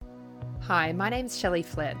Hi, my name's Shelley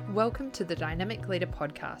Flett. Welcome to the Dynamic Leader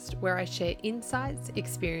podcast, where I share insights,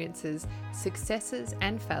 experiences, successes,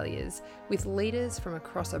 and failures with leaders from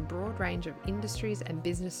across a broad range of industries and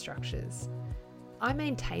business structures. I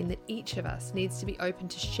maintain that each of us needs to be open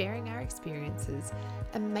to sharing our experiences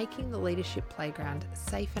and making the leadership playground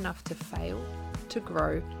safe enough to fail, to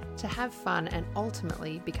grow, to have fun, and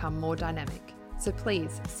ultimately become more dynamic. So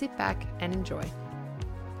please sit back and enjoy.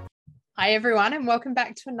 Hi, everyone, and welcome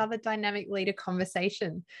back to another Dynamic Leader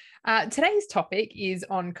conversation. Today's topic is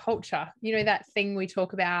on culture. You know, that thing we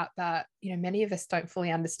talk about that, many of us don't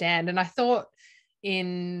fully understand. And I thought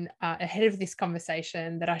ahead of this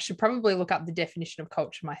conversation that I should probably look up the definition of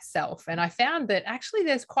culture myself. And I found that actually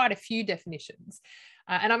there's quite a few definitions.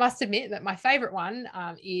 And I must admit that my favorite one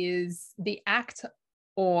is the act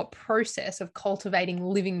or process of cultivating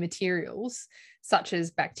living materials, such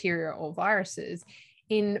as bacteria or viruses,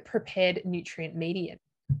 in prepared nutrient medium.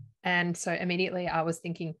 And so immediately I was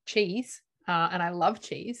thinking cheese, and I love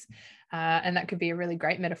cheese. And that could be a really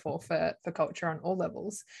great metaphor for culture on all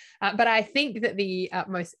levels. But I think that the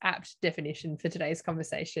most apt definition for today's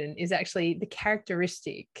conversation is actually the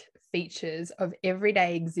characteristic features of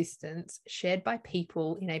everyday existence shared by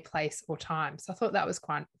people in a place or time. So I thought that was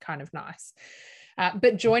kind of nice.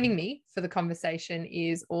 But joining me for the conversation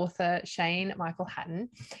is author Shane Hatton,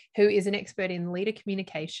 who is an expert in leader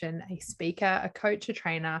communication, a speaker, a coach, a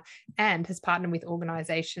trainer, and has partnered with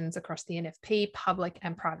organizations across the NFP, public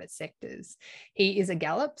and private sectors. He is a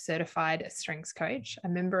Gallup certified strengths coach, a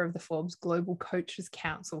member of the Forbes Global Coaches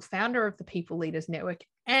Council, founder of the People Leaders Network,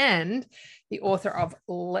 and the author of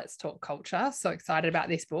Let's Talk Culture. So excited about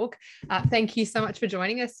this book. Thank you so much for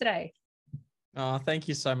joining us today. Oh, thank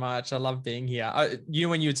you so much. I love being here.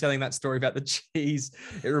 When you were telling that story about the cheese,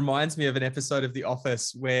 it reminds me of an episode of The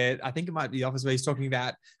Office where I think it might be The Office where he's talking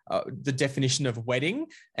about the definition of wedding.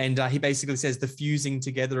 And he basically says the fusing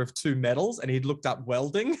together of two metals, and he'd looked up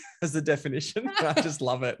welding as the definition. I just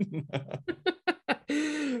love it.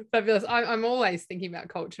 Fabulous. I'm always thinking about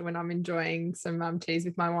culture when I'm enjoying some cheese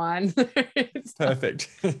with my wine. It's perfect.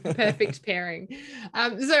 Perfect pairing.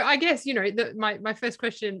 So I guess, my first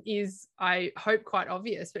question is, I hope quite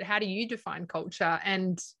obvious, but how do you define culture,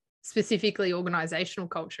 and specifically organizational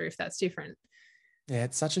culture, if that's different? Yeah,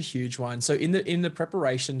 it's such a huge one. So in the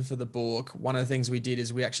preparation for the book, one of the things we did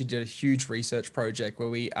is we actually did a huge research project where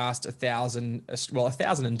we asked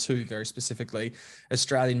 1,002 very specifically,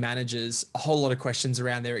 Australian managers, a whole lot of questions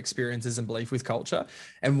around their experiences and belief with culture.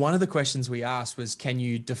 And one of the questions we asked was, can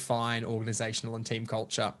you define organizational and team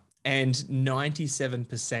culture? And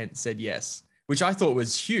 97% said yes, which I thought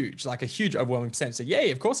was huge, like a huge overwhelming percent. So yeah,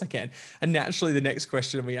 of course I can. And naturally the next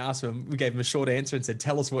question we asked them, we gave them a short answer and said,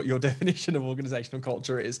 tell us what your definition of organizational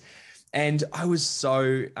culture is. And I was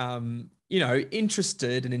so,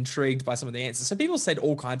 interested and intrigued by some of the answers. So people said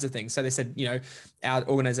all kinds of things. So they said, our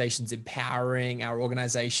organization's empowering, our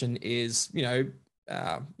organization is,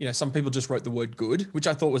 some people just wrote the word good, which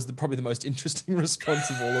I thought was probably the most interesting response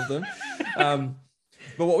of all of them.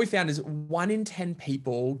 But what we found is 1 in 10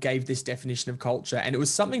 people gave this definition of culture, and it was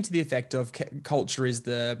something to the effect of culture is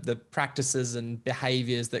the practices and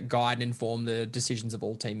behaviors that guide and inform the decisions of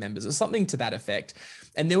all team members, or something to that effect.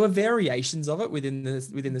 And there were variations of it within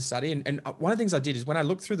the study. And one of the things I did is when I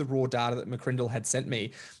looked through the raw data that McCrindle had sent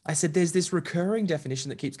me, I said, there's this recurring definition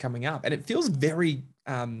that keeps coming up, and it feels very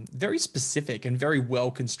specific and very well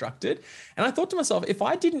constructed. And I thought to myself, if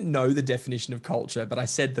I didn't know the definition of culture, but I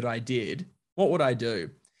said that I did, what would I do?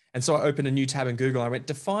 And so I opened a new tab in Google. I went,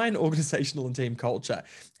 define organizational and team culture.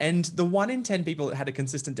 And the 1 in 10 people that had a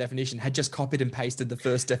consistent definition had just copied and pasted the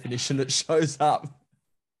first definition that shows up.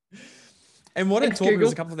 And what it taught me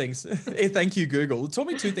was a couple of things. Thank you, Google. It taught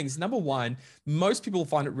me 2 things. Number one, most people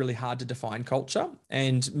find it really hard to define culture.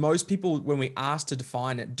 And most people, when we ask to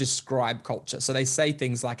define it, describe culture. So they say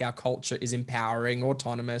things like our culture is empowering,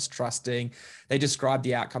 autonomous, trusting. They describe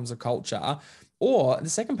the outcomes of culture. Or the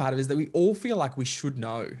second part of it is that we all feel like we should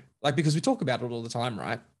know, because we talk about it all the time,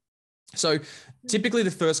 right? So typically the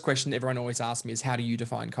first question everyone always asks me is, how do you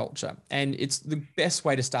define culture? And it's the best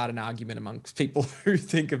way to start an argument amongst people who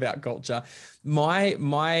think about culture.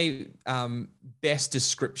 My best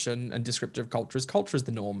description and descriptor of culture is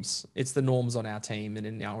the norms. It's the norms on our team and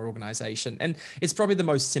in our organization. And it's probably the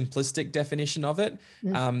most simplistic definition of it.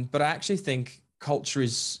 But I actually think culture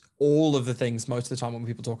is all of the things most of the time when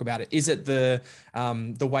people talk about it. Is it the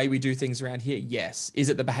way we do things around here? Yes. Is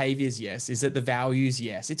it the behaviors? Yes. Is it the values?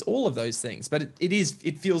 Yes. It's all of those things, but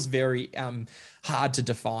it feels very hard to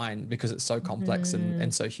define because it's so complex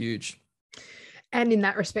and so huge. And in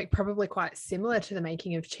that respect, probably quite similar to the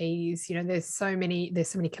making of cheese. You know, there's so many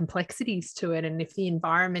complexities to it. And if the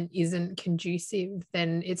environment isn't conducive,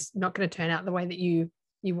 then it's not going to turn out the way that you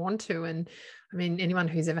want to. And I mean, anyone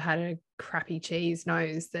who's ever had a crappy cheese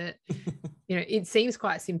knows that, you know, it seems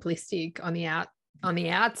quite simplistic on the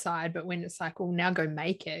outside, but when it's like, well, now go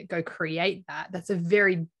make it, go create that, that's a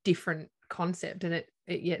very different concept. And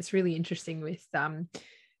it's really interesting with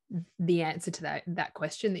the answer to that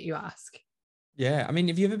question that you ask. Yeah, I mean,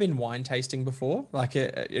 have you ever been wine tasting before? Like,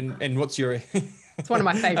 and what's your? It's one of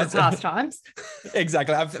my favorite pastimes.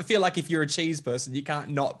 Exactly. I feel like if you're a cheese person, you can't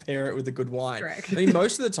not pair it with a good wine. Correct. I mean,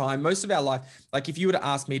 most of the time, most of our life, like if you were to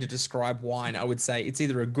ask me to describe wine, I would say it's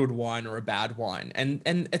either a good wine or a bad wine, and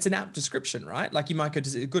it's an apt description, right? Like you might go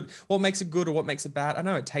to good. What makes it good or what makes it bad? I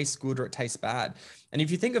know it tastes good or it tastes bad. And if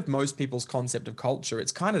you think of most people's concept of culture,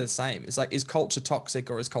 it's kind of the same. It's like, is culture toxic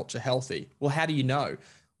or is culture healthy? Well, how do you know?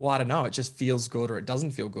 Well, I don't know. It just feels good or it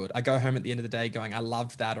doesn't feel good. I go home at the end of the day going, I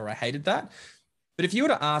loved that or I hated that. But if you were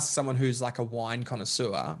to ask someone who's like a wine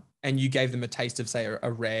connoisseur and you gave them a taste of, say,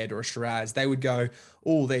 a red or a Shiraz, they would go,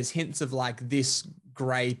 oh, there's hints of like this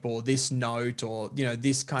grape or this note or, you know,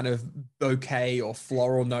 this kind of bouquet or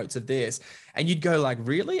floral notes of this. And you'd go like,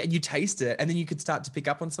 really? And you taste it. And then you could start to pick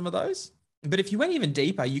up on some of those. But if you went even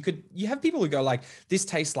deeper, you have people who go like, this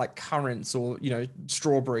tastes like currants or, you know,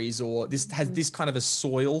 strawberries, or this has this kind of a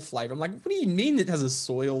soil flavor. I'm like, what do you mean it has a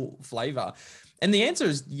soil flavor? And the answer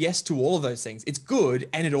is yes to all of those things. It's good.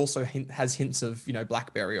 And it also has hints of, you know,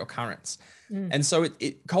 blackberry or currants. And so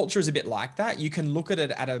culture is a bit like that. You can look at it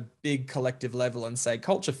at a big collective level and say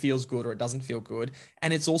culture feels good or it doesn't feel good.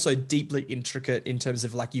 And it's also deeply intricate in terms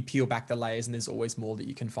of like you peel back the layers and there's always more that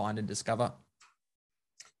you can find and discover.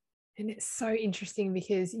 And it's so interesting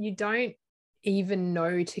because you don't even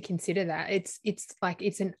know to consider that. It's like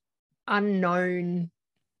it's an unknown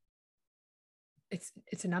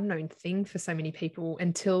thing for so many people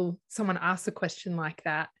until someone asks a question like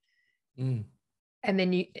that. And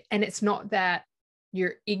then it's not that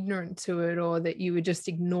you're ignorant to it or that you would just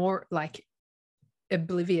ignore, like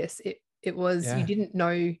oblivious. It was, you didn't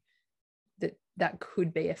know that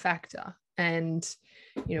could be a factor. And,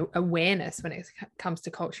 you know, awareness when it comes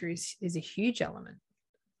to culture is a huge element.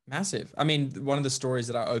 Massive. I mean, one of the stories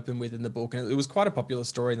that I open with in the book, and it was quite a popular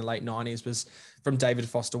story in the late 90s, was from David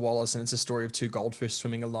Foster Wallace. And it's a story of two goldfish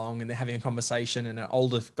swimming along and they're having a conversation, and an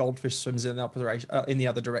older goldfish swims in the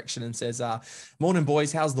other direction and says, morning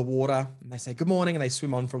boys, how's the water? And they say, good morning. And they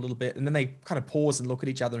swim on for a little bit. And then they kind of pause and look at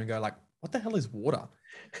each other and go like, what the hell is water?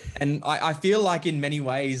 And I feel like in many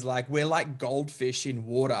ways, like we're like goldfish in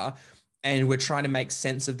water, and we're trying to make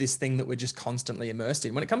sense of this thing that we're just constantly immersed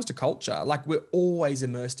in. When it comes to culture, like we're always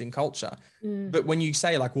immersed in culture. But when you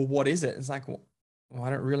say like, well, what is it? It's like, well,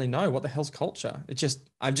 I don't really know. What the hell's culture?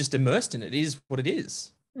 I'm just immersed in it. It is what it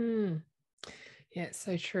is. Yeah, it's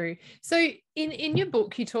so true. So in your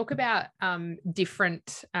book, you talk about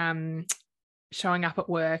different showing up at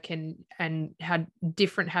work and how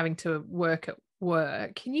different having to work at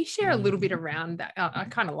work. Can you share a little bit around that? I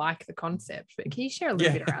kind of like the concept, but can you share a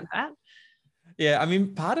little bit around that? Yeah, I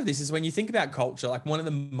mean, part of this is when you think about culture, like one of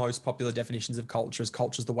the most popular definitions of culture is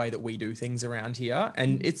the way that we do things around here.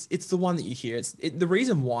 And it's the one that you hear. The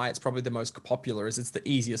reason why it's probably the most popular is it's the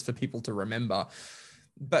easiest for people to remember.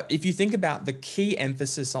 But if you think about the key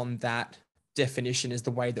emphasis on that definition is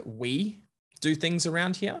the way that we do things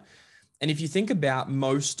around here. And if you think about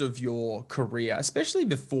most of your career, especially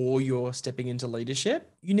before you're stepping into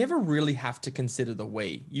leadership, you never really have to consider the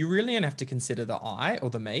we. You really don't have to consider the I or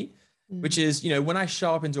the me, which is, you know, when I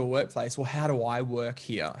show up into a workplace, well, how do I work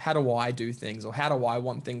here? How do I do things? Or how do I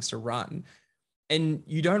want things to run? And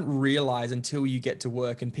you don't realize until you get to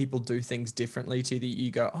work and people do things differently to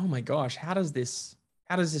you go, oh my gosh, how does this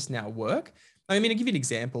now work? I mean, I'll give you an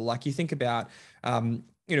example. Like you think about,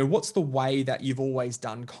 you know, what's the way that you've always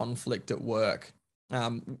done conflict at work?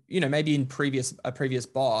 You know, maybe in a previous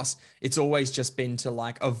boss, it's always just been to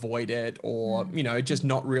like avoid it or, you know, just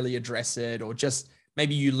not really address it, or just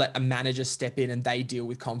maybe you let a manager step in and they deal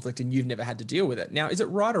with conflict and you've never had to deal with it. Now, is it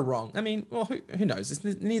right or wrong? I mean, well, who knows?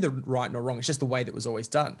 It's neither right nor wrong. It's just the way that was always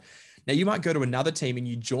done. Now, you might go to another team and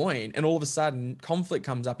you join, and all of a sudden conflict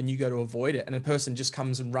comes up and you go to avoid it, and a person just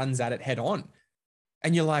comes and runs at it head on.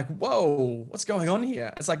 And you're like, whoa, what's going on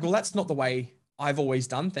here? It's like, well, that's not the way I've always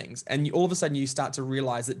done things. And all of a sudden you start to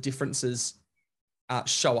realize that differences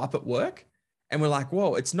show up at work. And we're like,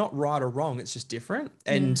 whoa, it's not right or wrong. It's just different.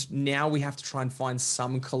 And now we have to try and find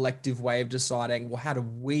some collective way of deciding, well, how do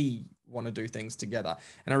we want to do things together?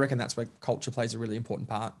 And I reckon that's where culture plays a really important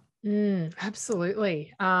part.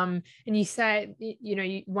 Absolutely. And you say,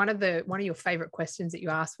 one of your favorite questions that you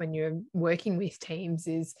ask when you're working with teams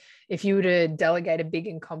is, if you were to delegate a big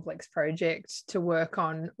and complex project to work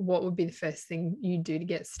on, what would be the first thing you do to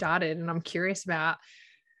get started? And I'm curious about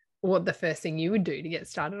what the first thing you would do to get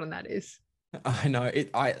started on that is. I know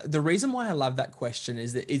it. The reason why I love that question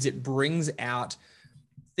is it brings out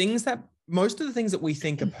things that most of the things that we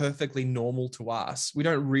think are perfectly normal to us, we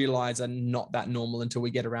don't realize are not that normal until we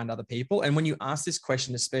get around other people. And when you ask this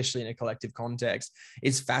question, especially in a collective context,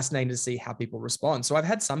 it's fascinating to see how people respond. So I've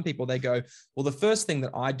had some people, they go, well, the first thing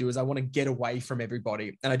that I do is I want to get away from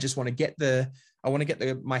everybody. And I just want to get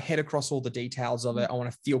my head across all the details of it. I want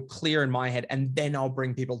to feel clear in my head, and then I'll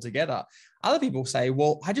bring people together. Other people say,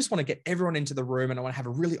 well, I just want to get everyone into the room and I want to have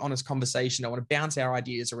a really honest conversation. I want to bounce our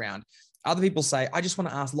ideas around. Other people say, I just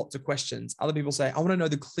want to ask lots of questions. Other people say, I want to know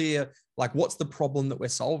the clear, like, what's the problem that we're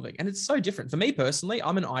solving? And it's so different. For me personally,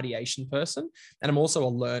 I'm an ideation person and I'm also a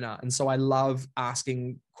learner. And so I love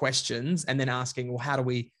asking questions and then asking, well, how do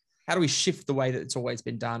we shift the way that it's always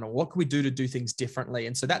been done? Or what can we do to do things differently?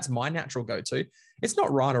 And so that's my natural go-to. It's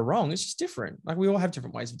not right or wrong. It's just different. Like, we all have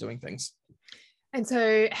different ways of doing things. And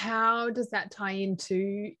so how does that tie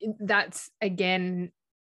into, that's again,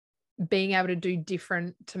 being able to do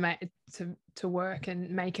different to make to work and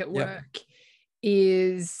make it work,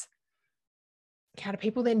 is how do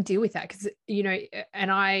people then deal with that? Because,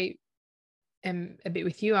 and I am a bit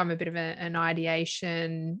with you, I'm a bit of an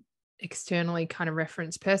ideation, externally kind of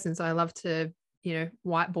reference person. So I love to,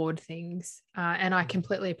 whiteboard things. And I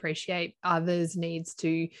completely appreciate others' needs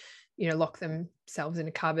to, lock themselves in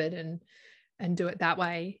a cupboard and do it that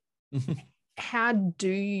way. How do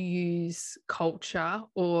you use culture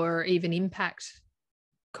or even impact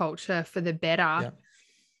culture for the better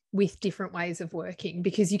with different ways of working?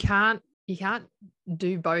 Because you can't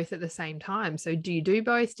do both at the same time. So do you do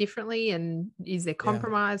both differently? And is there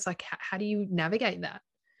compromise? Like, how do you navigate that?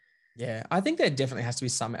 Yeah, I think there definitely has to be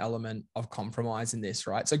some element of compromise in this,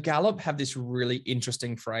 right? So Gallup have this really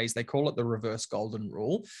interesting phrase. They call it the reverse golden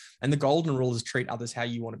rule. And the golden rule is treat others how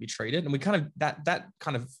you want to be treated. And we kind of, that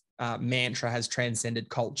kind of mantra has transcended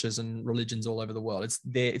cultures and religions all over the world.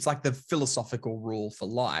 It's like the philosophical rule for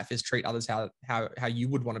life is treat others how you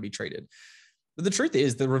would want to be treated. But the truth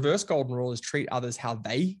is, the reverse golden rule is treat others how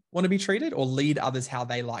they want to be treated, or lead others how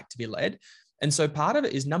they like to be led. And so part of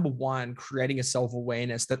it is, number one, creating a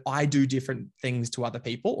self-awareness that I do different things to other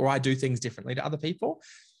people, or I do things differently to other people.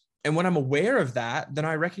 And when I'm aware of that, then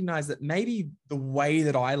I recognize that maybe the way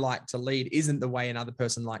that I like to lead isn't the way another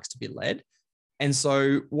person likes to be led. And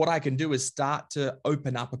so what I can do is start to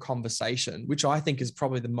open up a conversation, which I think is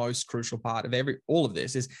probably the most crucial part of all of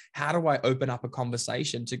this, is how do I open up a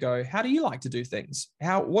conversation to go, how do you like to do things?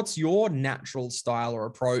 What's your natural style or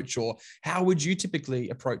approach, or how would you typically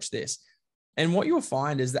approach this? And what you'll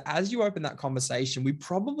find is that as you open that conversation, we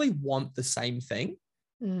probably want the same thing,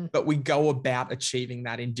 but we go about achieving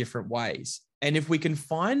that in different ways. And if we can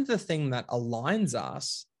find the thing that aligns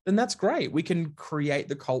us, then that's great. We can create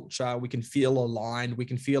the culture. We can feel aligned. We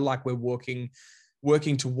can feel like we're working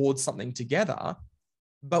towards something together,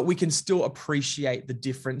 but we can still appreciate the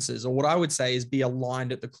differences, or what I would say is be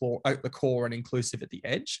aligned at the core and inclusive at the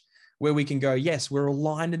edge, where we can go, yes, we're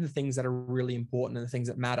aligned in the things that are really important and the things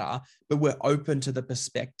that matter, but we're open to the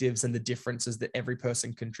perspectives and the differences that every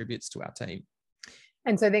person contributes to our team.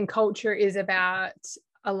 And so then culture is about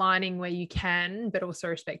aligning where you can, but also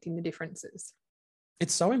respecting the differences.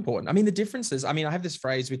 It's so important. I mean, the differences, I have this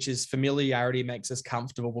phrase, which is familiarity makes us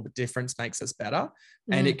comfortable, but difference makes us better.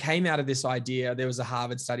 And it came out of this idea. There was a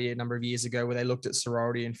Harvard study a number of years ago where they looked at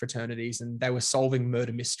sorority and fraternities, and they were solving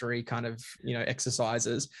murder mystery kind of,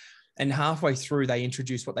 exercises. And halfway through, they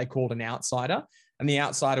introduced what they called an outsider. And the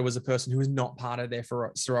outsider was a person who was not part of their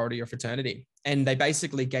sorority or fraternity. And they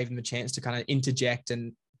basically gave them the chance to kind of interject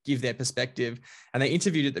and give their perspective. And they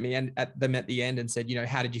interviewed them at the end and said,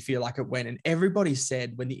 how did you feel like it went? And everybody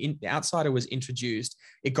said when the outsider was introduced,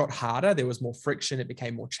 it got harder. There was more friction. It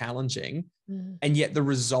became more challenging. And yet the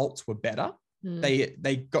results were better.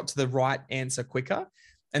 They got to the right answer quicker.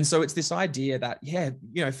 And so it's this idea that,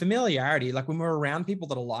 familiarity, like when we're around people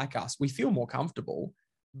that are like us, we feel more comfortable.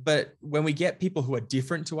 But when we get people who are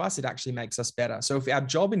different to us, it actually makes us better. So if our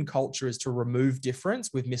job in culture is to remove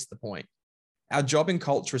difference, we've missed the point. Our job in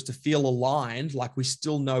culture is to feel aligned, like we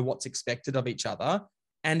still know what's expected of each other.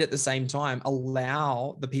 And at the same time,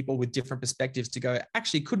 allow the people with different perspectives to go,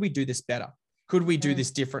 actually, could we do this better? Could we do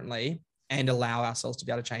this differently? And allow ourselves to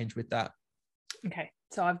be able to change with that. Okay.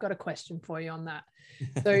 So I've got a question for you on that.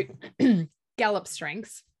 So Gallup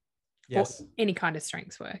strengths, yes, or any kind of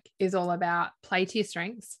strengths work, is all about play to your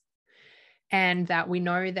strengths and that we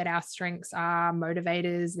know that our strengths are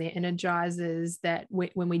motivators, they're energizers, that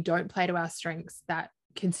when we don't play to our strengths, that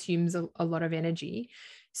consumes a lot of energy.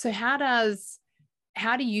 So how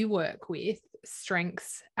do you work with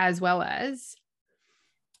strengths as well as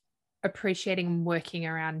appreciating and working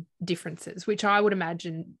around differences, which I would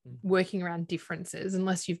imagine working around differences,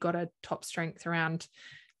 unless you've got a top strength around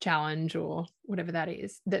challenge or whatever that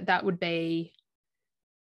is, that would be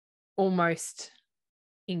almost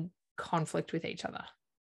in conflict with each other?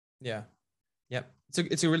 Yeah. Yep.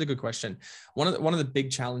 It's a really good question. One of the big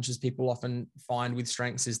challenges people often find with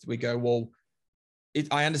strengths is that we go, well,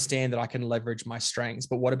 I understand that I can leverage my strengths,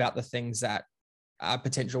 but what about the things that are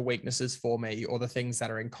potential weaknesses for me, or the things that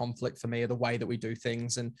are in conflict for me, or the way that we do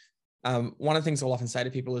things? And one of the things I'll often say to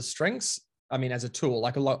people is strengths, I mean, as a tool,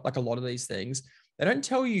 like a lot of these things, they don't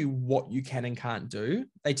tell you what you can and can't do.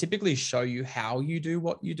 They typically show you how you do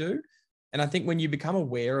what you do. And I think when you become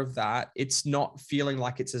aware of that, it's not feeling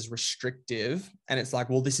like it's as restrictive and it's like,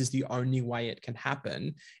 well, this is the only way it can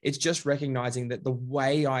happen. It's just recognizing that the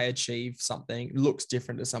way I achieve something looks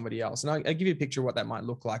different to somebody else. And I'll give you a picture of what that might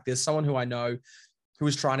look like. There's someone who I know who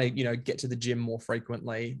was trying to, get to the gym more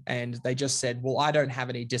frequently. And they just said, well, I don't have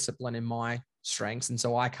any discipline in my strengths, and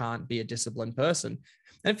so I can't be a disciplined person.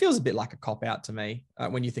 And it feels a bit like a cop-out to me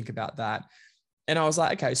when you think about that. And I was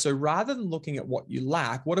like, okay, so rather than looking at what you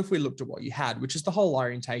lack, what if we looked at what you had, which is the whole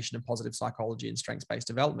orientation of positive psychology and strengths-based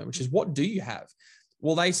development, which is, what do you have?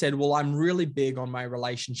 Well, they said, well, I'm really big on my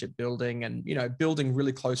relationship building and, building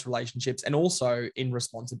really close relationships, and also in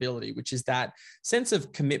responsibility, which is that sense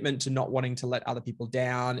of commitment to not wanting to let other people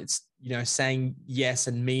down. It's, saying yes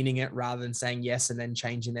and meaning it rather than saying yes and then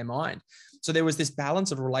changing their mind. So there was this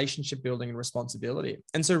balance of relationship building and responsibility.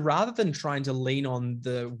 And so rather than trying to lean on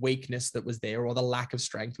the weakness that was there, or the lack of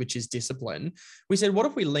strength, which is discipline, we said, what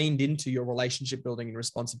if we leaned into your relationship building and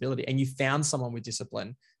responsibility, and you found someone with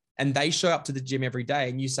discipline, and they show up to the gym every day,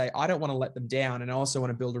 and you say, I don't want to let them down, and I also want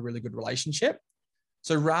to build a really good relationship.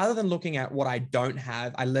 So rather than looking at what I don't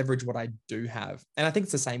have, I leverage what I do have. And I think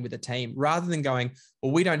it's the same with a team. Rather than going,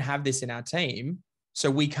 well, we don't have this in our team, so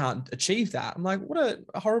we can't achieve that. I'm like, what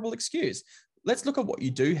a horrible excuse. Let's look at what you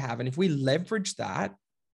do have. And if we leverage that,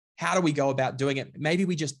 how do we go about doing it? Maybe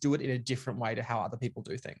we just do it in a different way to how other people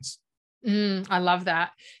do things. I love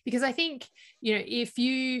that, because I think, if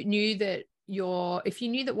you knew that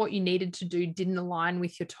what you needed to do didn't align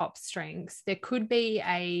with your top strengths, there could be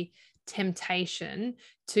a temptation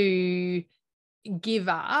to give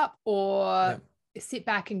up or sit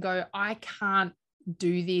back and go, I can't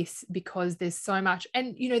do this because there's so much.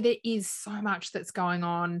 And, there is so much that's going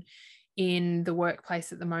on in the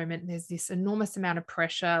workplace at the moment. There's this enormous amount of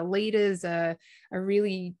pressure. Leaders are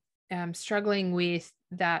really struggling with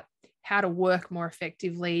that, how to work more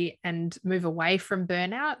effectively and move away from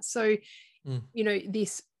burnout. So,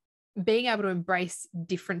 this being able to embrace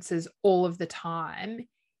differences all of the time,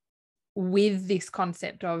 with this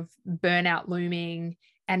concept of burnout looming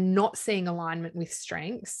and not seeing alignment with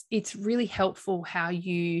strengths, it's really helpful how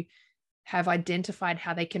you have identified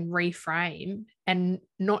how they can reframe and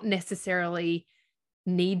not necessarily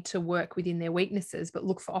need to work within their weaknesses, but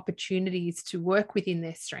look for opportunities to work within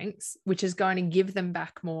their strengths, which is going to give them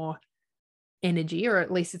back more energy, or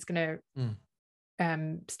at least it's going to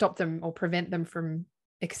stop them or prevent them from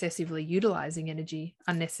excessively utilizing energy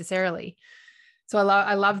unnecessarily. So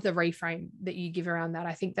I love the reframe that you give around that.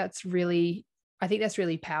 I think that's really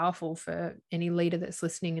powerful for any leader that's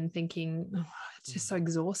listening and thinking, oh, it's just so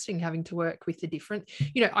exhausting having to work with the different,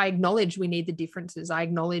 I acknowledge we need the differences. I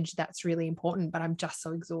acknowledge that's really important, but I'm just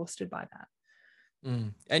so exhausted by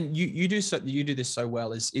that. And you do this so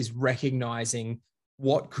well, is recognizing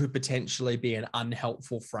what could potentially be an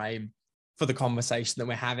unhelpful frame for the conversation that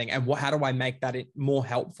we're having, and how do I make that more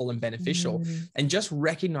helpful and beneficial? And just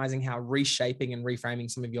recognizing how reshaping and reframing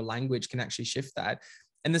some of your language can actually shift that.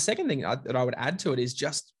 And the second thing that I would add to it is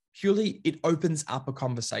just purely, it opens up a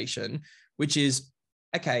conversation, which is,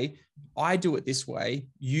 okay, I do it this way,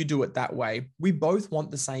 you do it that way. We both want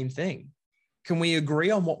the same thing. Can we agree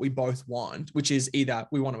on what we both want, which is either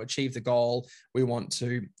we want to achieve the goal, we want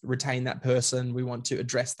to retain that person, we want to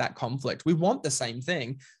address that conflict. We want the same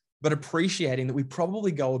thing, but appreciating that we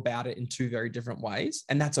probably go about it in two very different ways.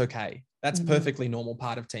 And that's okay. That's perfectly normal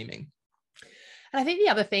part of teaming. And I think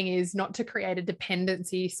the other thing is not to create a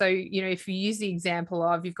dependency. So, if you use the example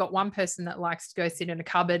of, you've got one person that likes to go sit in a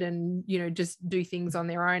cupboard and, just do things on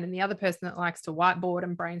their own, and the other person that likes to whiteboard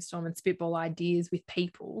and brainstorm and spitball ideas with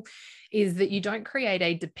people, is that you don't create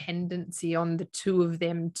a dependency on the two of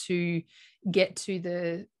them to get to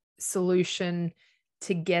the solution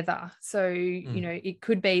together. So, you know, it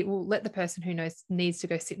could be, well, let the person who needs to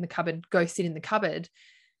go sit in the cupboard, go sit in the cupboard.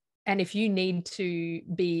 And if you need to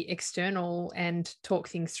be external and talk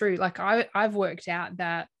things through, like I've worked out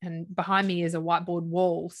that, and behind me is a whiteboard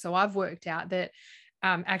wall. So I've worked out that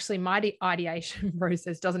actually my ideation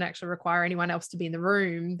process doesn't actually require anyone else to be in the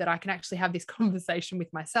room, that I can actually have this conversation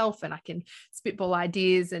with myself and I can spitball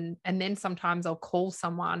ideas. And then sometimes I'll call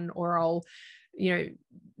someone, or I'll, you know,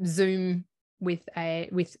 Zoom with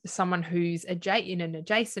someone who's in an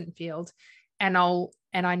adjacent field, and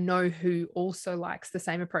I know who also likes the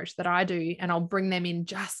same approach that I do, and I'll bring them in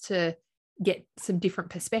just to get some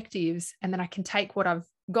different perspectives. And then I can take what I've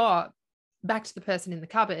got back to the person in the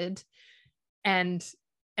cupboard and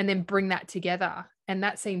then bring that together. And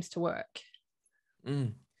that seems to work.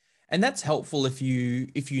 And that's helpful if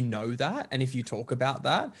you know that, and if you talk about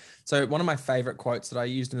that. So one of my favorite quotes that I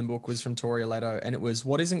used in the book was from Tori Leto, and it was,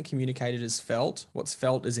 what isn't communicated is felt, what's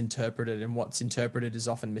felt is interpreted, and what's interpreted is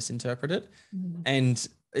often misinterpreted. And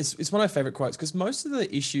it's one of my favorite quotes, because most of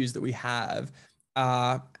the issues that we have,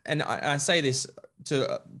 and I say this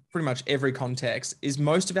to pretty much every context, is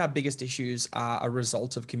most of our biggest issues are a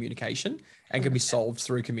result of communication and can be solved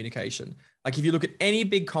through communication. Like if you look at any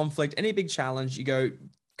big conflict, any big challenge, you go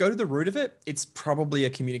to the root of it, it's probably a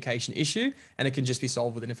communication issue, and it can just be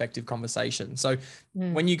solved with an effective conversation. So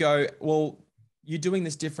when you go, well, you're doing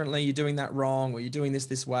this differently, you're doing that wrong, or you're doing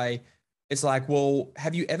this way, it's like, well,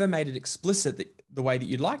 have you ever made it explicit the way that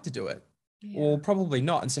you'd like to do it? Yeah. Well, probably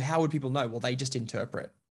not. And so how would people know? Well, they just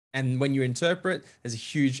interpret. And when you interpret, there's a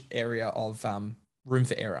huge area of room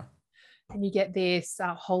for error. And you get this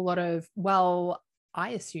whole lot of, well, I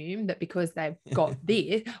assume that because they've got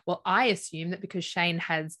this, well, I assume that because Shane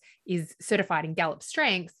is certified in Gallup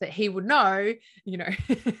strengths, that he would know, you know.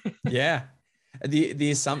 Yeah.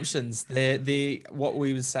 The assumptions, what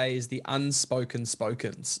we would say is the unspoken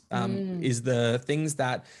spokens, is the things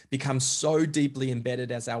that become so deeply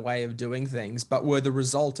embedded as our way of doing things, but were the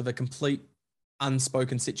result of a complete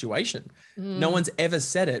unspoken situation. No one's ever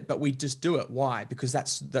said it, but we just do it. Why? Because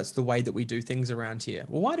that's the way that we do things around here.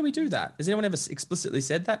 Well, why do we do that? Has anyone ever explicitly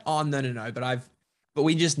said that? Oh, no, but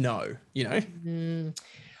we just know, you know.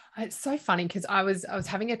 It's so funny, because I was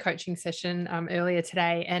having a coaching session earlier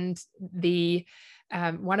today, and the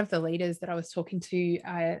one of the leaders that I was talking to,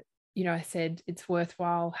 you know, I said it's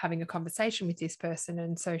worthwhile having a conversation with this person,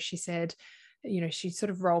 and so she said, you know, she sort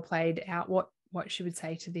of role played out what she would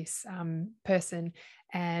say to this person,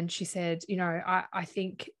 and she said, you know, I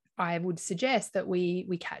think I would suggest that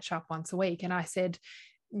we catch up once a week. And I said,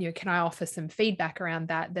 you know, can I offer some feedback around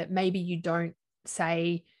that maybe you don't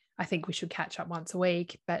say, I think we should catch up once a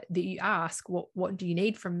week, but that you ask, what do you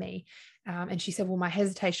need from me? And she said, well, my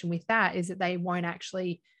hesitation with that is that they won't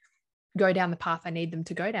actually go down the path I need them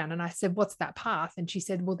to go down. And I said, what's that path? And she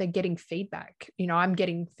said, well, they're getting feedback. You know, I'm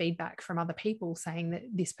getting feedback from other people saying that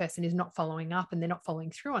this person is not following up and they're not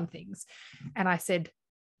following through on things. And I said,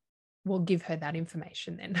 well, give her that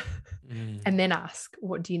information then, and then ask,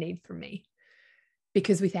 what do you need from me?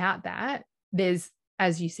 Because without that, there's,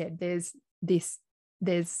 as you said, there's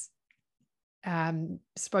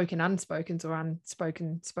spoken unspokens, or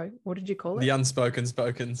unspoken what did you call it? The unspoken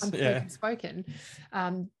spokens. Spoken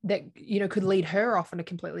that, you know, could lead her off on a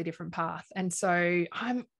completely different path. And so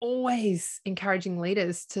I'm always encouraging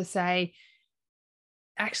leaders to say,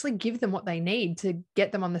 actually give them what they need to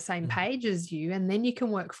get them on the same page as you, and then you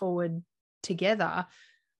can work forward together.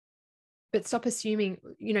 But stop assuming,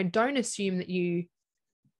 you know, don't assume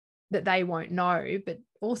that they won't know, but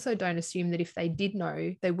also don't assume that if they did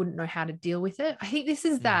know, they wouldn't know how to deal with it. I think this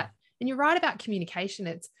is that, and you're right about communication.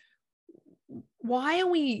 It's why are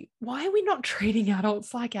we not treating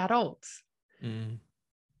adults like adults? You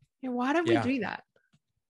know, why don't we do that?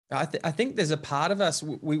 I think there's a part of us,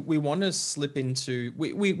 we want to slip into,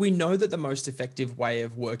 we know that the most effective way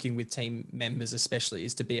of working with team members especially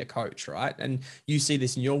is to be a coach, right? And you see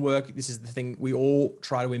this in your work. This is the thing we all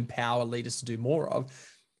try to empower leaders to do more of.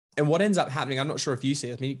 And what ends up happening, I'm not sure if you see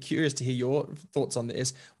it, I'm curious to hear your thoughts on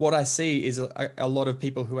this. What I see is a lot of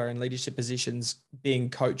people who are in leadership positions being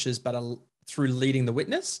coaches, but through leading the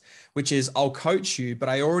witness, which is, I'll coach you, but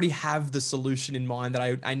I already have the solution in mind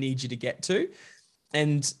that I need you to get to.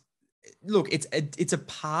 And look, it's a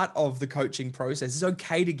part of the coaching process. It's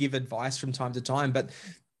okay to give advice from time to time, but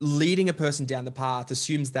leading a person down the path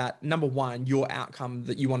assumes that, number one, your outcome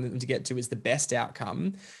that you want them to get to is the best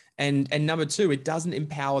outcome. And number two, it doesn't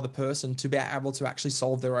empower the person to be able to actually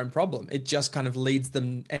solve their own problem. It just kind of leads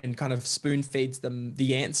them and kind of spoon feeds them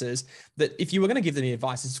the answers that if you were going to give them the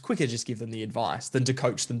advice, it's quicker to just give them the advice than to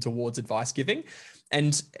coach them towards advice giving.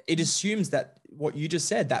 And it assumes that what you just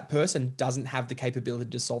said, that person doesn't have the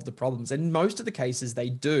capability to solve the problems. And most of the cases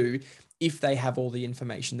they do, if they have all the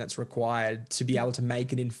information that's required to be able to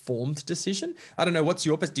make an informed decision. I don't know, what's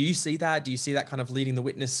your best? Do you see that? Do you see that kind of leading the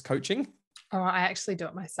witness coaching? Oh, I actually do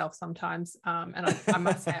it myself sometimes. And I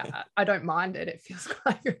must say, I don't mind it. It feels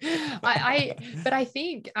like, but I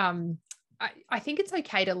think it's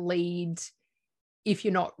okay to lead if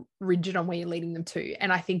you're not rigid on where you're leading them to.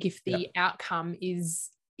 And I think if the outcome is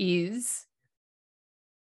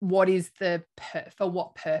what is for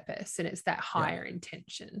what purpose, and it's that higher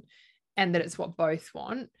intention, and that it's what both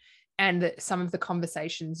want, and that some of the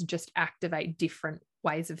conversations just activate different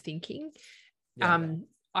ways of thinking.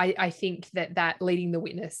 I think that leading the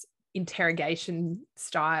witness interrogation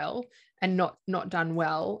style and not done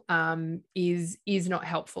well is not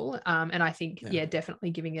helpful. And I think,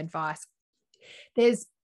 definitely giving advice. There's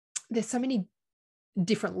so many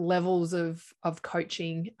different levels of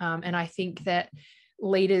coaching. And I think that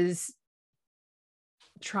leaders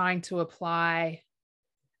trying to apply,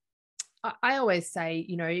 I always say,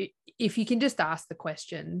 if you can just ask the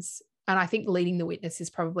questions, and I think leading the witness is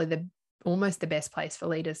probably almost the best place for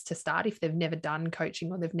leaders to start if they've never done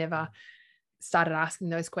coaching or they've never started asking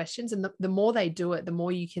those questions. And the more they do it, the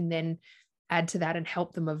more you can then add to that and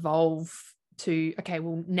help them evolve to, okay,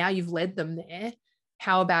 well, now you've led them there.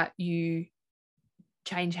 How about you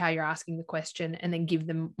change how you're asking the question and then give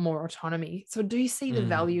them more autonomy? So do you see the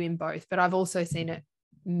value in both? But I've also seen it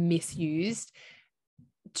misused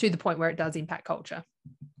to the point where it does impact culture.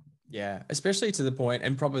 Yeah, especially to the point,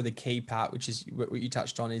 and probably the key part, which is what you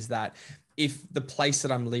touched on, is that if the place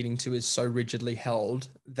that I'm leading to is so rigidly held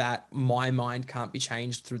that my mind can't be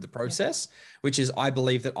changed through the process, which is, I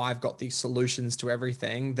believe that I've got the solutions to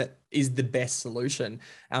everything that is the best solution.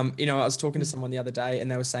 I was talking to someone the other day and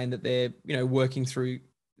they were saying that they're, working through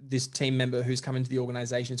this team member who's come into the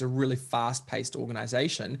organization. It's a really fast-paced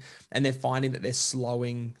organization, and they're finding that they're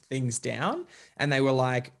slowing things down. And they were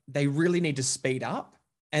like, they really need to speed up.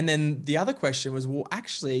 And then the other question was, well,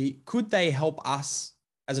 actually, could they help us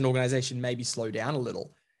as an organization maybe slow down a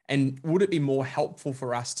little? And would it be more helpful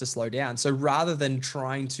for us to slow down? So rather than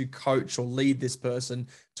trying to coach or lead this person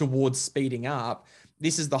towards speeding up,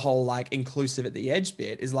 this is the whole like inclusive at the edge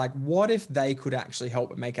bit, is like, what if they could actually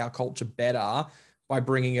help make our culture better by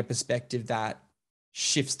bringing a perspective that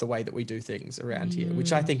shifts the way that we do things around here,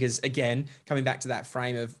 which I think is, again, coming back to that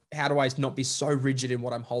frame of how do I not be so rigid in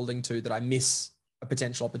what I'm holding to that I miss a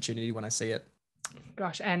potential opportunity when I see it.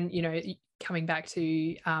 Gosh. And, coming back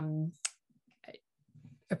to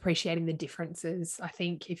appreciating the differences, I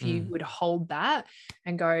think if you would hold that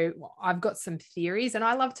and go, well, I've got some theories, and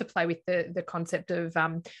I love to play with the concept of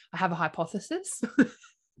I have a hypothesis.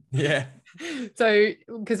 Yeah. So,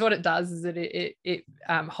 because what it does is that it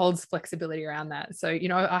holds flexibility around that. So,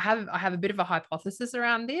 I have a bit of a hypothesis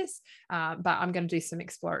around this, but I'm going to do some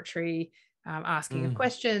exploratory asking of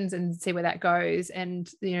questions and see where that goes. And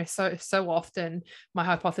so often my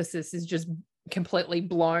hypothesis is just completely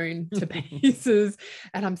blown to pieces,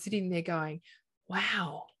 and I'm sitting there going,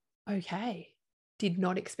 wow, okay, did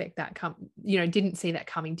not expect that didn't see that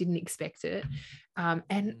coming, didn't expect it.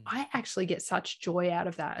 And I actually get such joy out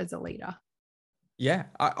of that as a leader. Yeah,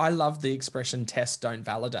 I love the expression test, don't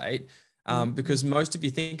validate. Because most of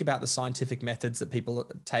you think about the scientific methods that people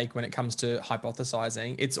take when it comes to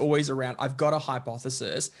hypothesizing, it's always around, I've got a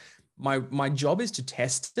hypothesis. My job is to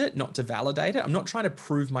test it, not to validate it. I'm not trying to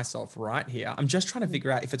prove myself right here. I'm just trying to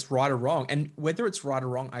figure out if it's right or wrong. And whether it's right or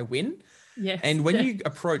wrong, I win. Yes. And when you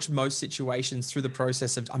approach most situations through the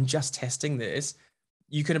process of, I'm just testing this,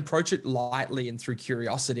 you can approach it lightly and through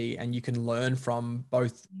curiosity, and you can learn from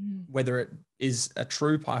both whether it is a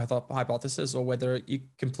true hypothesis or whether it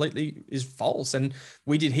completely is false. And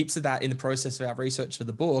we did heaps of that in the process of our research for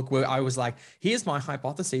the book, where I was like, here's my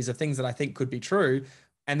hypotheses of things that I think could be true.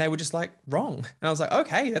 And they were just like, wrong. And I was like,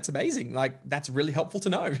 okay, that's amazing. Like, that's really helpful to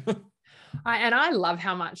know. I love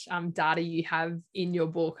how much data you have in your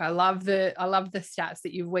book. I love the stats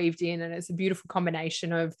that you've weaved in, and it's a beautiful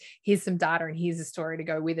combination of here's some data and here's a story to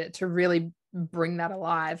go with it to really bring that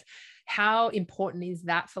alive. How important is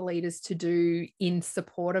that for leaders to do in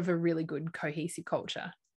support of a really good cohesive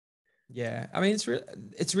culture? Yeah, I mean,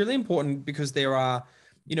 it's really important because there are,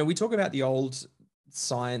 we talk about the old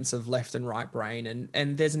science of left and right brain,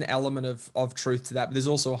 and there's an element of truth to that, but there's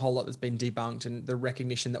also a whole lot that's been debunked, and the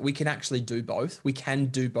recognition that we can actually do both. We can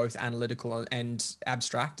do both analytical and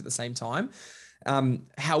abstract at the same time.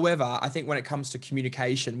 However, I think when it comes to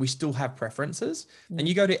communication, we still have preferences. And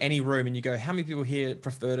you go to any room and you go, how many people here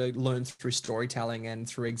prefer to learn through storytelling and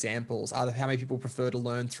through examples? How many people prefer to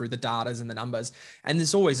learn through the datas and the numbers? And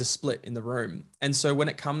there's always a split in the room. And so when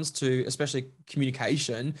it comes to especially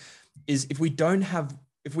communication, is if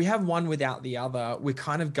we have one without the other, we're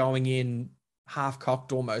kind of going in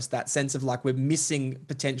half-cocked almost, that sense of like we're missing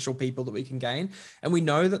potential people that we can gain. And we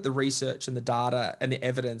know that the research and the data and the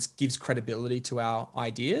evidence gives credibility to our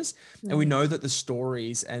ideas. And we know that the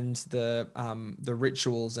stories and the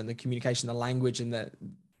rituals and the communication, the language and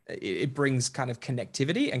it brings kind of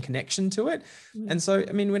connectivity and connection to it. And so,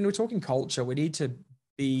 I mean, when we're talking culture, we need to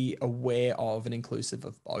be aware of and inclusive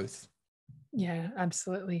of both. Yeah,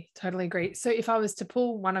 absolutely. Totally agree. So if I was to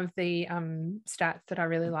pull one of the stats that I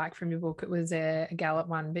really like from your book, it was a Gallup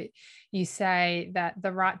one, but you say that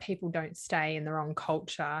the right people don't stay in the wrong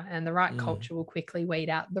culture, and the right culture will quickly weed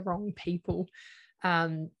out the wrong people.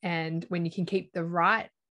 And when you can keep the right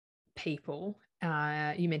people,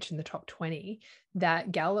 you mentioned the top 20,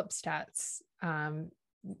 that Gallup stats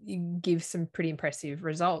give some pretty impressive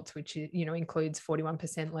results, which includes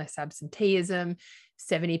 41% less absenteeism,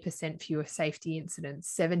 70% fewer safety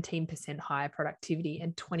incidents, 17% higher productivity,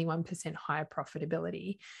 and 21% higher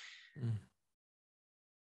profitability.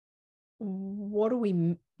 What are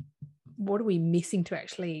we missing to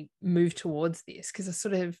actually move towards this?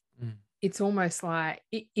 Because it's almost like,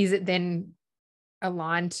 is it then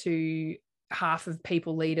aligned to half of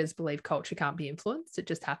people, leaders, believe culture can't be influenced? It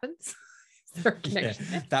just happens. Yeah,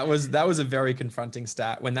 that was a very confronting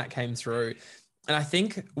stat when that came through. And I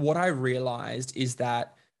think what I realized is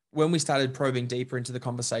that when we started probing deeper into the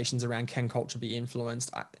conversations around can culture be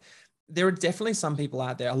influenced, there are definitely some people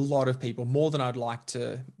out there, a lot of people, more than I'd like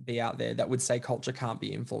to be out there, that would say culture can't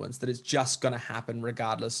be influenced, that it's just going to happen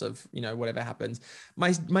regardless of, whatever happens.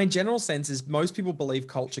 My general sense is most people believe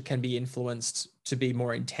culture can be influenced to be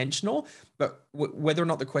more intentional, but whether or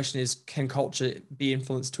not the question is, can culture be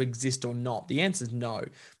influenced to exist or not? The answer is no.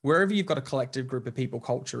 Wherever you've got a collective group of people,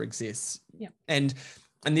 culture exists. Yeah. And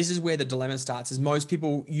this is where the dilemma starts, is most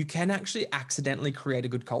people, you can actually accidentally create a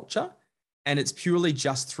good culture. And it's purely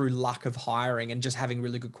just through luck of hiring and just having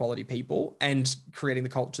really good quality people and creating the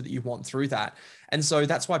culture that you want through that. And so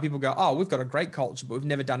that's why people go, oh, we've got a great culture, but we've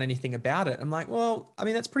never done anything about it. I'm like, well, I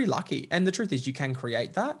mean, that's pretty lucky. And the truth is you can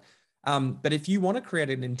create that. But if you want to create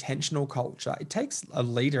an intentional culture, it takes a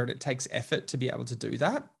leader and it takes effort to be able to do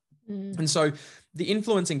that. And so the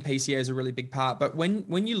influencing piece here is a really big part. But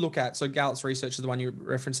when you look at, so Gallup's research is the one you're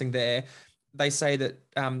referencing there, they say that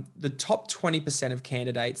the top 20% of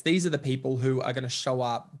candidates, these are the people who are going to show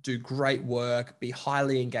up, do great work, be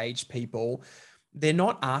highly engaged people. They're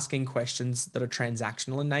not asking questions that are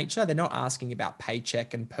transactional in nature. They're not asking about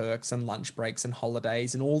paycheck and perks and lunch breaks and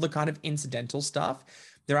holidays and all the kind of incidental stuff.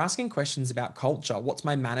 They're asking questions about culture. What's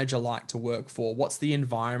my manager like to work for? What's the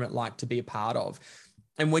environment like to be a part of?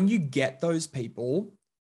 And when you get those people,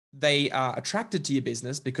 they are attracted to your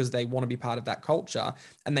business because they want to be part of that culture,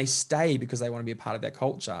 and they stay because they want to be a part of that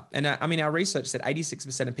culture. And I mean, our research said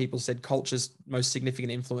 86% of people said culture's most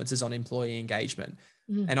significant influence is on employee engagement.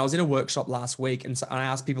 And I was in a workshop last week and I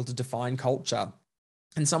asked people to define culture,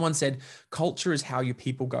 and someone said, culture is how your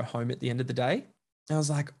people go home at the end of the day. And I was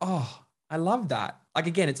like, oh, I love that. Like,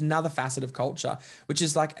 again, it's another facet of culture, which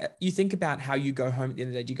is like, you think about how you go home at the end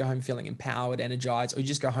of the day. Do you go home feeling empowered, energized, or you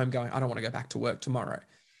just go home going, I don't want to go back to work tomorrow?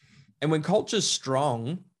 And when culture's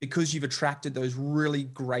strong, because you've attracted those really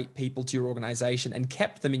great people to your organization and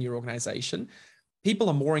kept them in your organization, people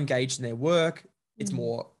are more engaged in their work. It's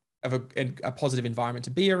more of a positive environment to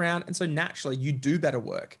be around. And so naturally you do better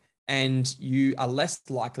work and you are less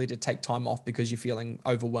likely to take time off because you're feeling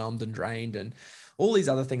overwhelmed and drained and all these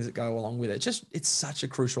other things that go along with it. It's such a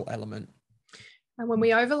crucial element. And when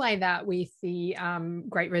we overlay that with the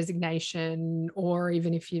Great Resignation, or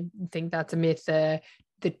even if you think that's a myth,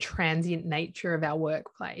 the transient nature of our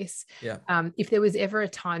workplace. Yeah. If there was ever a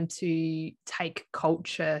time to take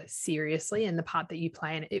culture seriously and the part that you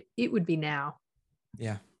play in it, it would be now.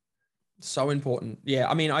 Yeah. So important. Yeah.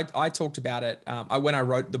 I mean, I talked about it. When I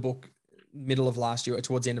wrote the book middle of last year,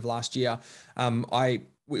 towards the end of last year,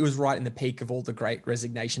 it was right in the peak of all the Great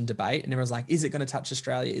Resignation debate. And everyone's like, is it going to touch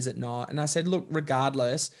Australia? Is it not? And I said, look,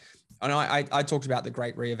 regardless, and I talked about the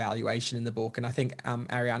great reevaluation in the book. And I think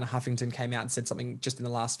Arianna Huffington came out and said something just in the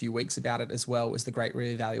last few weeks about it as well, was the great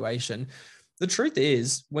reevaluation. The truth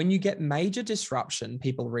is, when you get major disruption,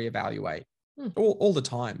 people reevaluate all the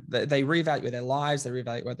time. They reevaluate their lives. They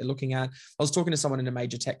reevaluate what they're looking at. I was talking to someone in a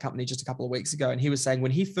major tech company just a couple of weeks ago, and he was saying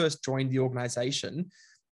when he first joined the organization,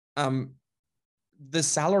 the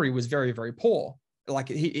salary was very, very poor. Like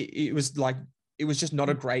it was like it was just not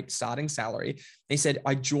a great starting salary. And he said,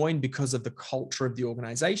 I joined because of the culture of the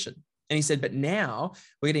organization. And he said, but now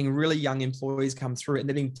we're getting really young employees come through and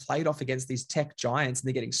they're being played off against these tech giants and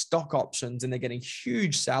they're getting stock options and they're getting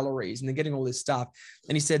huge salaries and they're getting all this stuff.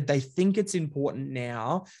 And he said, they think it's important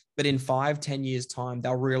now, but in 5-10 years time,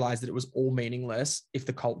 they'll realize that it was all meaningless if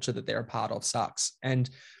the culture that they're a part of sucks. And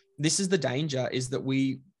this is the danger, is that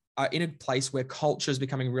we are in a place where culture is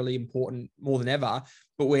becoming really important more than ever,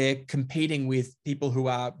 but we're competing with people who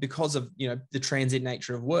are, because of, the transit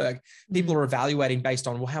nature of work, people are evaluating based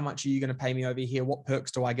on, well, how much are you going to pay me over here? What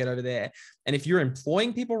perks do I get over there? And if you're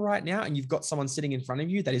employing people right now and you've got someone sitting in front of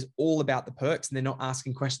you that is all about the perks and they're not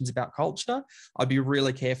asking questions about culture, I'd be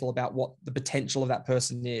really careful about what the potential of that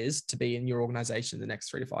person is to be in your organization in the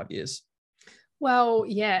next 3 to 5 years. Well,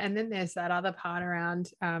 yeah. And then there's that other part around,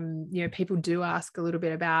 people do ask a little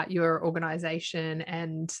bit about your organization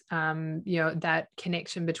and, that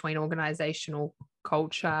connection between organizational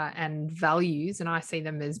culture and values. And I see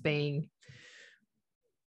them as being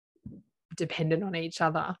dependent on each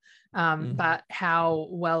other. But how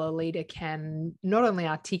well a leader can not only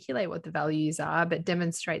articulate what the values are, but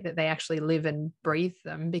demonstrate that they actually live and breathe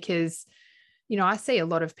them. Because, I see a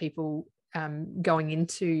lot of people going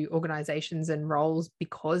into organizations and roles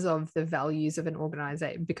because of the values of an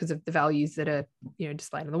organization, because of the values that are,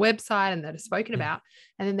 displayed on the website and that are spoken about.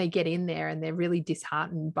 And then they get in there and they're really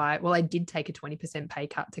disheartened by, well, I did take a 20% pay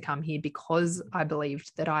cut to come here because I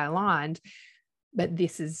believed that I aligned, but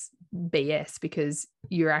this is BS because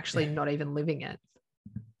you're actually not even living it.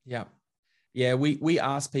 Yeah. Yeah, we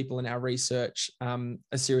asked people in our research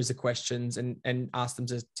a series of questions and asked them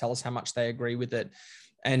to tell us how much they agree with it.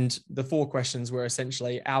 And the 4 questions were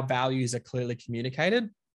essentially, our values are clearly communicated.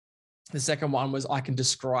 The second one was, I can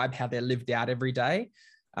describe how they're lived out every day.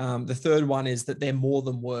 The third one is that they're more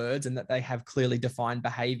than words and that they have clearly defined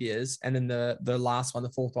behaviors. And then the last one, the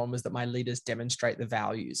 4th one, was that my leaders demonstrate the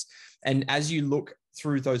values. And as you look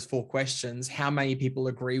through those 4 questions, how many people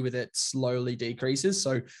agree with it slowly decreases.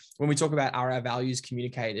 So when we talk about, are our values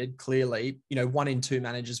communicated clearly, 1 in 2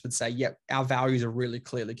 managers would say, yep, our values are really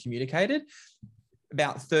clearly communicated.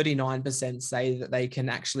 About 39% say that they can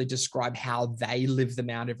actually describe how they live them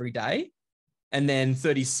out every day. And then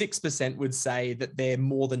 36% would say that they're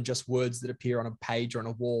more than just words that appear on a page or on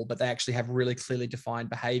a wall, but they actually have really clearly defined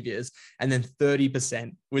behaviors. And then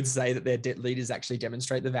 30% would say that their leaders actually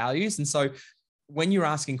demonstrate the values. And so when you're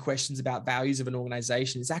asking questions about values of an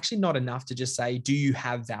organization, it's actually not enough to just say, do you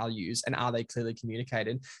have values and are they clearly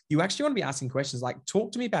communicated? You actually want to be asking questions like,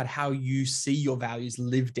 talk to me about how you see your values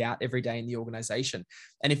lived out every day in the organization.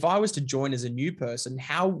 And if I was to join as a new person,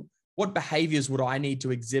 what behaviors would I need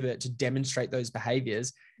to exhibit to demonstrate those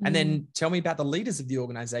behaviors? And then tell me about the leaders of the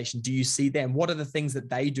organization. Do you see them? What are the things that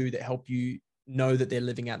they do that help you know that they're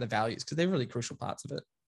living out the values? Because they're really crucial parts of it.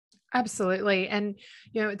 Absolutely. And,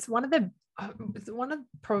 it's one of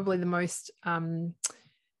probably the most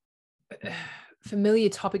familiar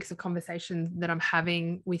topics of conversation that I'm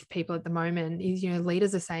having with people at the moment is,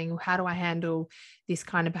 leaders are saying, well, how do I handle this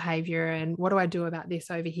kind of behavior? And what do I do about this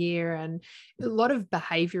over here? And a lot of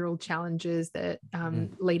behavioral challenges that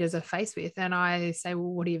leaders are faced with. And I say,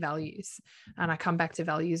 well, what are your values? And I come back to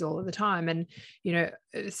values all of the time. And,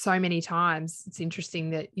 so many times it's interesting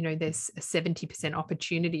that, there's a 70%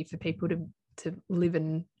 opportunity for people to live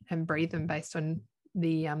and breathe them based on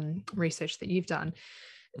the research that you've done.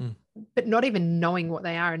 But not even knowing what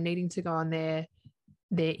they are and needing to go on their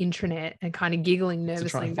intranet and kind of giggling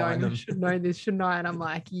nervously and going, I should know this, shouldn't I? And I'm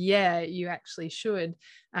like, yeah, you actually should.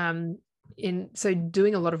 So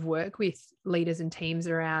doing a lot of work with leaders and teams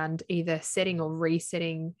around either setting or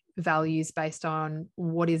resetting values based on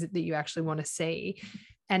what is it that you actually want to see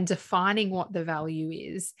and defining what the value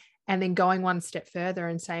is. And then going one step further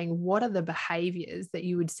and saying, what are the behaviors that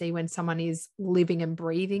you would see when someone is living and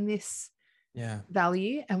breathing this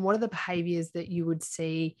value? And what are the behaviors that you would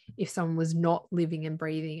see if someone was not living and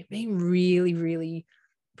breathing it? Being really, really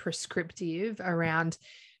prescriptive around,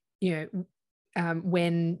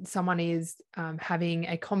 when someone is having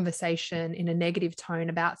a conversation in a negative tone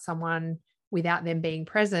about someone without them being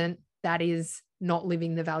present, that is not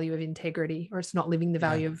living the value of integrity, or it's not living the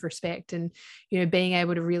value of respect. And, being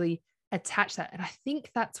able to really attach that. And I think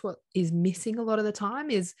that's what is missing a lot of the time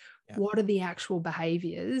is what are the actual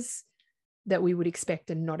behaviors that we would expect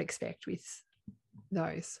and not expect with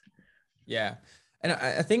those. Yeah. And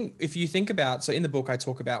I think if you think about, so in the book, I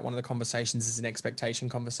talk about one of the conversations is an expectation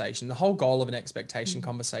conversation. The whole goal of an expectation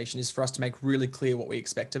conversation is for us to make really clear what we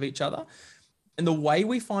expect of each other. And the way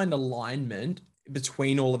we find alignment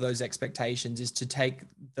between all of those expectations is to take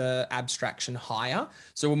the abstraction higher.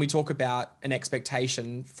 So when we talk about an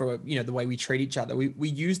expectation for, the way we treat each other, we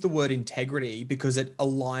use the word integrity because it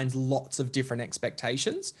aligns lots of different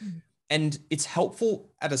expectations. And it's helpful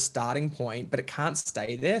at a starting point, but it can't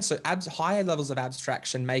stay there. So higher levels of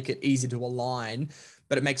abstraction make it easy to align,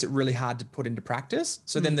 but it makes it really hard to put into practice.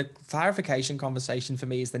 So then the clarification conversation for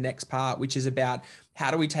me is the next part, which is about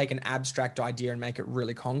how do we take an abstract idea and make it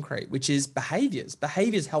really concrete, which is behaviors.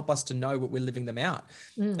 Behaviors help us to know what we're living them out.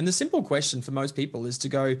 And the simple question for most people is to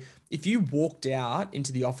go, if you walked out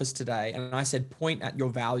into the office today and I said, point at your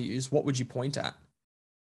values, what would you point at?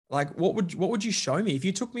 Like, what would you show me? If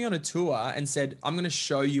you took me on a tour and said, I'm going to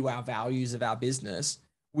show you our values of our business,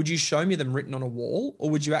 would you show me them written on a wall, or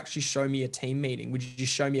would you actually show me a team meeting? Would you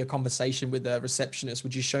show me a conversation with a receptionist?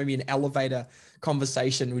 Would you show me an elevator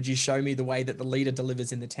conversation? Would you show me the way that the leader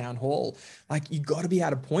delivers in the town hall? Like, you got to be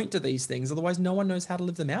able to point to these things. Otherwise, no one knows how to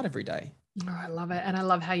live them out every day. Oh, I love it. And I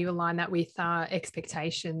love how you align that with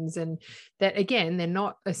expectations, and that, again, they're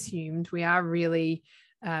not assumed. We are really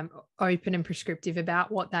open and prescriptive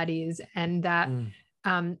about what that is, and that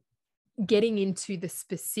getting into the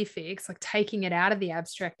specifics, like taking it out of the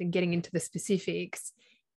abstract and getting into the specifics,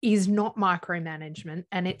 is not micromanagement,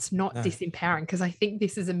 and it's not disempowering. Because I think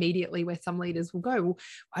this is immediately where some leaders will go, well,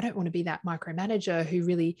 I don't want to be that micromanager who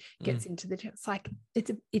really gets into the, it's like,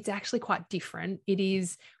 it's actually quite different. It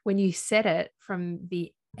is when you set it from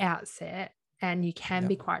the outset and you can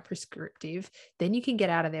be quite prescriptive, then you can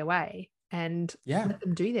get out of their way and let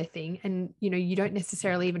them do their thing. And, you don't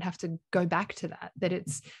necessarily even have to go back to that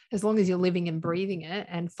it's, as long as you're living and breathing it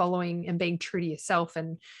and following and being true to yourself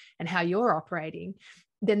and how you're operating,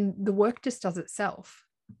 then the work just does itself.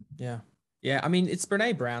 Yeah. I mean, it's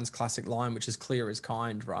Brene Brown's classic line, which is clear is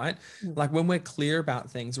kind, right? Like, when we're clear about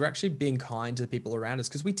things, we're actually being kind to the people around us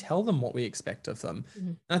because we tell them what we expect of them.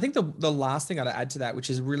 And I think the last thing I'd add to that, which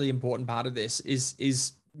is a really important part of this,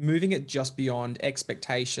 is moving it just beyond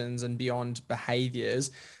expectations and beyond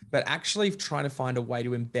behaviors, but actually trying to find a way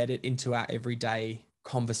to embed it into our everyday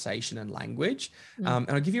conversation and language. And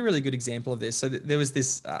I'll give you a really good example of this. So there was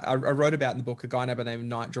this, I wrote about in the book, a guy by the name of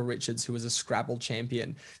Nigel Richards, who was a Scrabble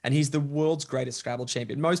champion, and he's the world's greatest Scrabble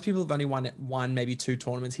champion. Most people have only won maybe 2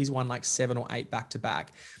 tournaments. He's won like 7 or 8 back to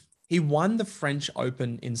back. He won the French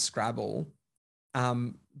Open in Scrabble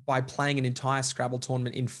by playing an entire Scrabble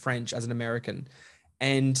tournament in French as an American.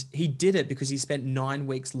 And he did it because he spent 9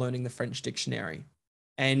 weeks learning the French dictionary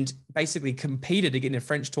and basically competed in a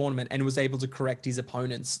French tournament and was able to correct his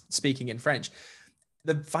opponents speaking in French.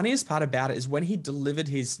 The funniest part about it is when he delivered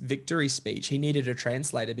his victory speech, he needed a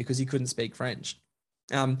translator because he couldn't speak French.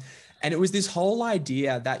 And it was this whole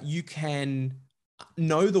idea that you can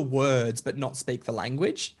know the words but not speak the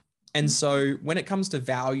language. And so when it comes to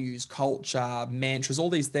values, culture, mantras, all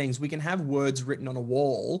these things, we can have words written on a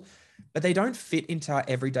wall, but they don't fit into our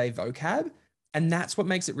everyday vocab. And that's what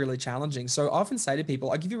makes it really challenging. So I often say to people,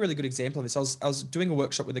 I'll give you a really good example of this. I was doing a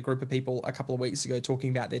workshop with a group of people a couple of weeks ago talking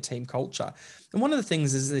about their team culture. And one of the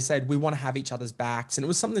things is they said, we want to have each other's backs. And it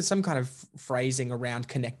was some kind of phrasing around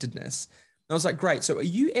connectedness. And I was like, great. So are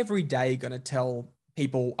you every day going to tell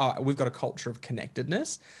people, we've got a culture of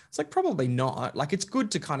connectedness? It's like, probably not. Like, it's good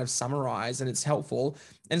to kind of summarize and it's helpful.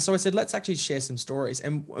 And so I said, let's actually share some stories.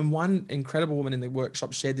 And one incredible woman in the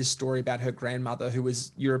workshop shared this story about her grandmother, who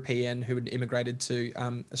was European, who had immigrated to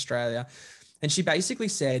Australia. And she basically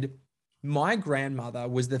said, my grandmother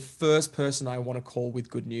was the first person I want to call with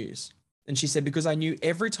good news. And she said, because I knew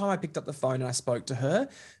every time I picked up the phone and I spoke to her,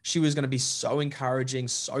 she was going to be so encouraging,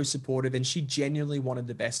 so supportive, and she genuinely wanted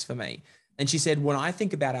the best for me. And she said, when I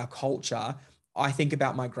think about our culture, I think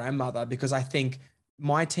about my grandmother because I think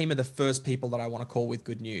my team are the first people that I want to call with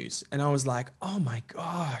good news. And I was like, oh my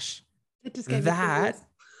gosh, It just gave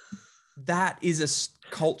that is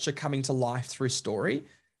a culture coming to life through story.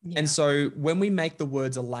 Yeah. And so when we make the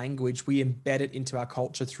words a language, we embed it into our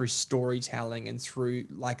culture through storytelling and through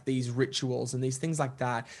like these rituals and these things like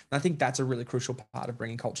that. And I think that's a really crucial part of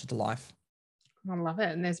bringing culture to life. I love it.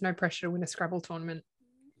 And there's no pressure to win a Scrabble tournament.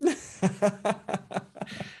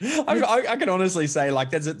 I can honestly say, like,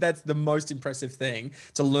 that's the most impressive thing,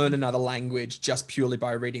 to learn another language just purely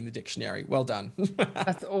by reading the dictionary. Well done.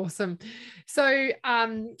 That's awesome. So,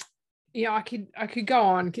 I could go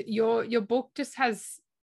on. Your book just has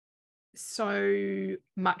so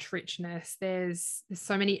much richness. There's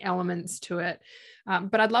so many elements to it.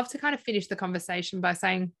 But I'd love to kind of finish the conversation by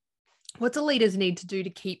saying, what do leaders need to do to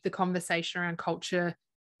keep the conversation around culture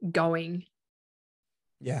going?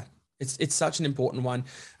 Yeah, it's such an important one.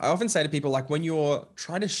 I often say to people, like, when you're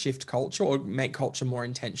trying to shift culture or make culture more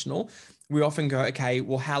intentional, we often go, okay,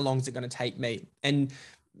 well, how long is it going to take me? And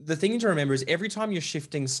the thing to remember is every time you're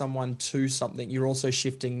shifting someone to something, you're also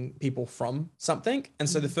shifting people from something. And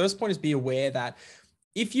so the first point is be aware that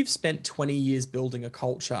if you've spent 20 years building a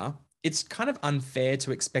culture, it's kind of unfair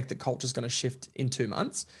to expect that culture is going to shift in 2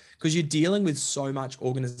 months because you're dealing with so much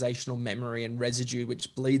organizational memory and residue,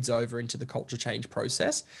 which bleeds over into the culture change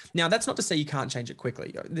process. Now, that's not to say you can't change it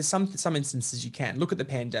quickly. There's some instances you can. Look at the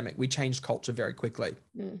pandemic. We changed culture very quickly.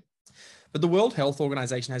 But the World Health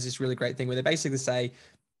Organization has this really great thing where they basically say,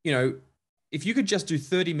 if you could just do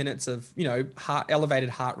 30 minutes of, elevated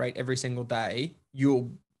heart rate every single day,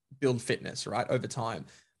 you'll build fitness, right, over time.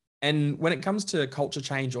 And when it comes to culture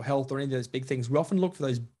change or health or any of those big things, we often look for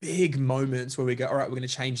those big moments where we go, all right, we're going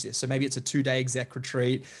to change this. So maybe it's a 2-day exec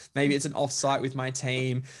retreat. Maybe it's an offsite with my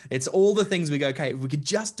team. It's all the things we go, okay, if we could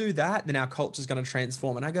just do that, then our culture is going to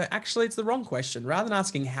transform. And I go, actually, it's the wrong question. Rather than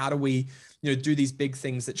asking, how do we, do these big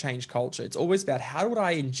things that change culture? It's always about how would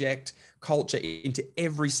I inject culture into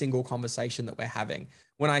every single conversation that we're having?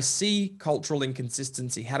 When I see cultural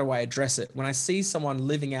inconsistency, how do I address it? When I see someone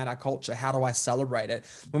living out our culture, how do I celebrate it?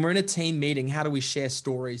 When we're in a team meeting, how do we share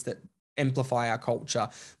stories that amplify our culture?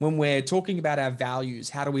 When we're talking about our values,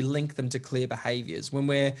 how do we link them to clear behaviors? When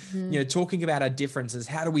we're, talking about our differences,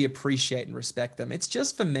 how do we appreciate and respect them? It's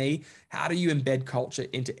just, for me, how do you embed culture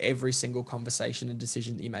into every single conversation and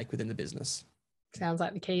decision that you make within the business? Sounds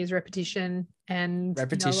like the key is repetition and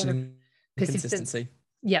consistency.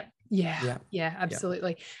 Yep. Yeah,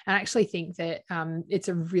 absolutely. And I actually think that it's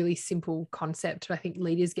a really simple concept. I think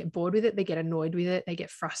leaders get bored with it. They get annoyed with it. They get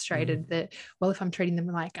frustrated that, well, if I'm treating them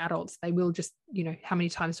like adults, they will just, how many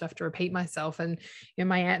times do I have to repeat myself? And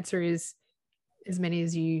my answer is as many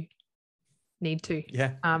as you need to.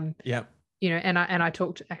 And I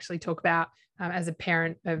talk about as a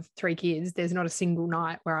parent of 3 kids, there's not a single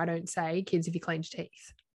night where I don't say, kids, have you cleaned your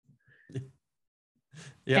teeth?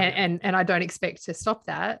 And I don't expect to stop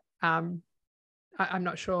that. I'm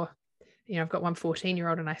not sure, I've got one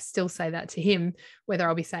 14-year-old and I still say that to him, whether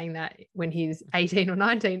I'll be saying that when he's 18 or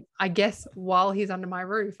 19, I guess while he's under my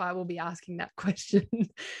roof, I will be asking that question.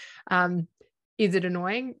 Is it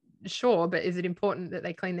annoying? Sure. But is it important that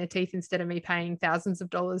they clean their teeth instead of me paying thousands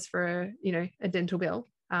of dollars for a dental bill?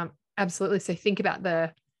 Absolutely. So think about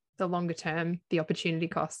the longer term, the opportunity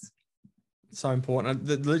costs. So important.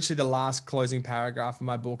 Literally the last closing paragraph of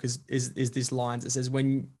my book is this line that says,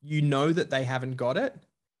 when you know that they haven't got it,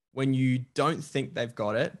 when you don't think they've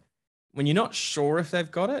got it, when you're not sure if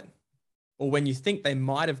they've got it, or when you think they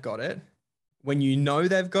might have got it, when you know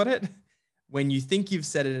they've got it, when you think you've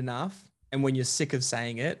said it enough, and when you're sick of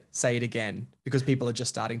saying it, say it again, because people are just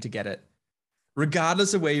starting to get it.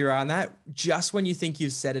 Regardless of where you are on that, just when you think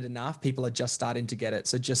you've said it enough, people are just starting to get it.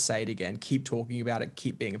 So just say it again. Keep talking about it.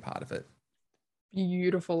 Keep being a part of it.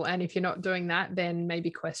 Beautiful. And if you're not doing that, then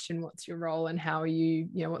maybe question what's your role and how are you,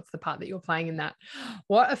 what's the part that you're playing in that.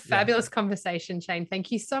 What a fabulous conversation, Shane.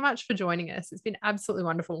 Thank you so much for joining us. It's been absolutely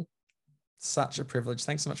wonderful. Such a privilege.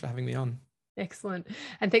 Thanks so much for having me on. Excellent.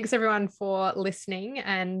 And thanks everyone for listening.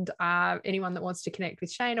 And anyone that wants to connect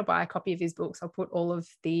with Shane or buy a copy of his books, I'll put all of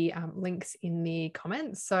the links in the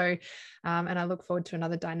comments. So, and I look forward to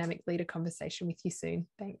another Dynamic Leader conversation with you soon.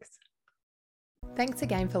 Thanks. Thanks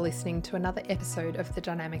again for listening to another episode of The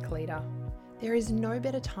Dynamic Leader. There is no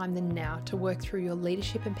better time than now to work through your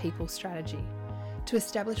leadership and people strategy, to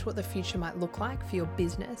establish what the future might look like for your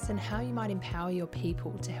business and how you might empower your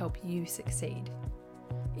people to help you succeed.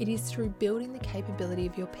 It is through building the capability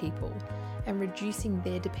of your people and reducing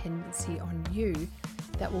their dependency on you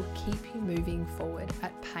that will keep you moving forward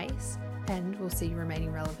at pace and will see you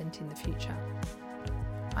remaining relevant in the future.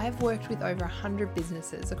 I have worked with over 100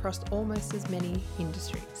 businesses across almost as many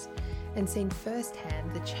industries and seen firsthand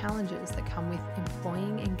the challenges that come with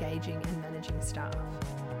employing, engaging and managing staff.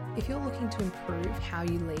 If you're looking to improve how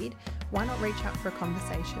you lead, why not reach out for a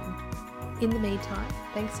conversation? In the meantime,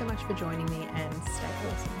 thanks so much for joining me and stay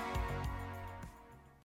awesome.